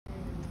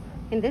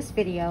In this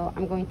video,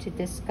 I'm going to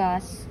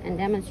discuss and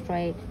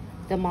demonstrate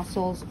the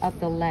muscles of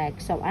the leg.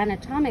 So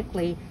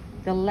anatomically,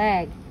 the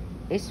leg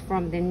is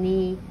from the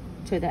knee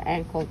to the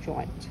ankle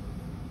joint.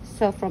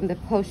 So from the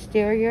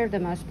posterior, the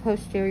most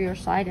posterior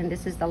side, and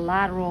this is the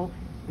lateral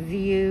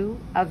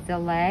view of the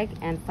leg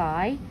and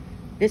thigh,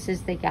 this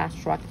is the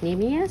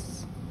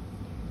gastrocnemius.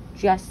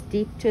 Just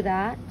deep to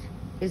that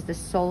is the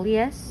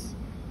soleus.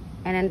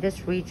 And in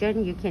this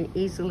region, you can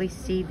easily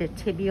see the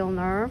tibial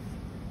nerve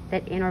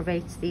that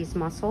innervates these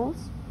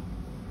muscles.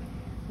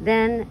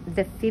 Then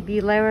the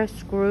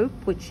fibularis group,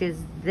 which is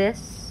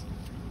this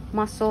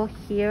muscle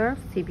here,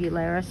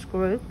 fibularis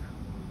group.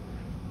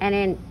 And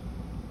in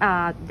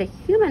the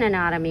human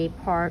anatomy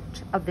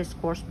part of this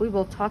course, we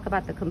will talk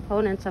about the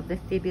components of the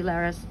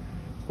fibularis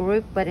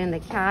group, but in the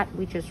cat,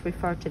 we just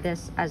refer to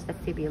this as the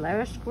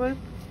fibularis group.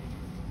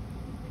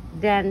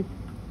 Then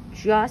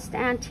just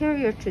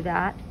anterior to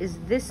that is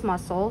this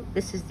muscle.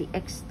 This is the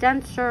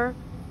extensor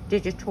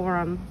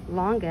digitorum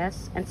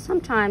longus, and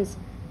sometimes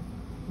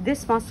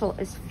this muscle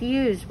is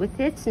fused with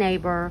its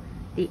neighbor,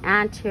 the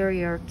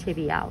anterior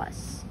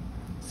tibialis.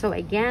 So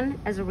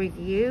again, as a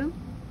review,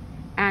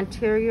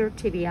 anterior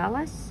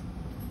tibialis,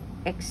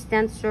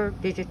 extensor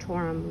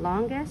digitorum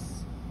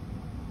longus,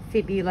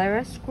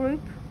 fibularis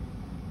group,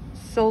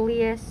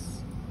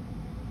 soleus,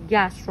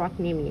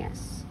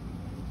 gastrocnemius.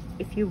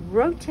 If you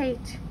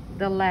rotate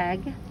the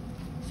leg,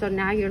 so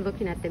now you're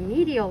looking at the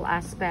medial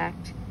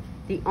aspect,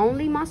 the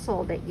only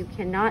muscle that you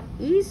cannot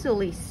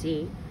easily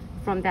see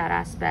from that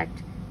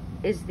aspect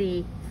is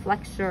the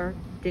flexor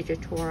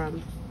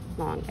digitorum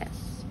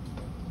longus.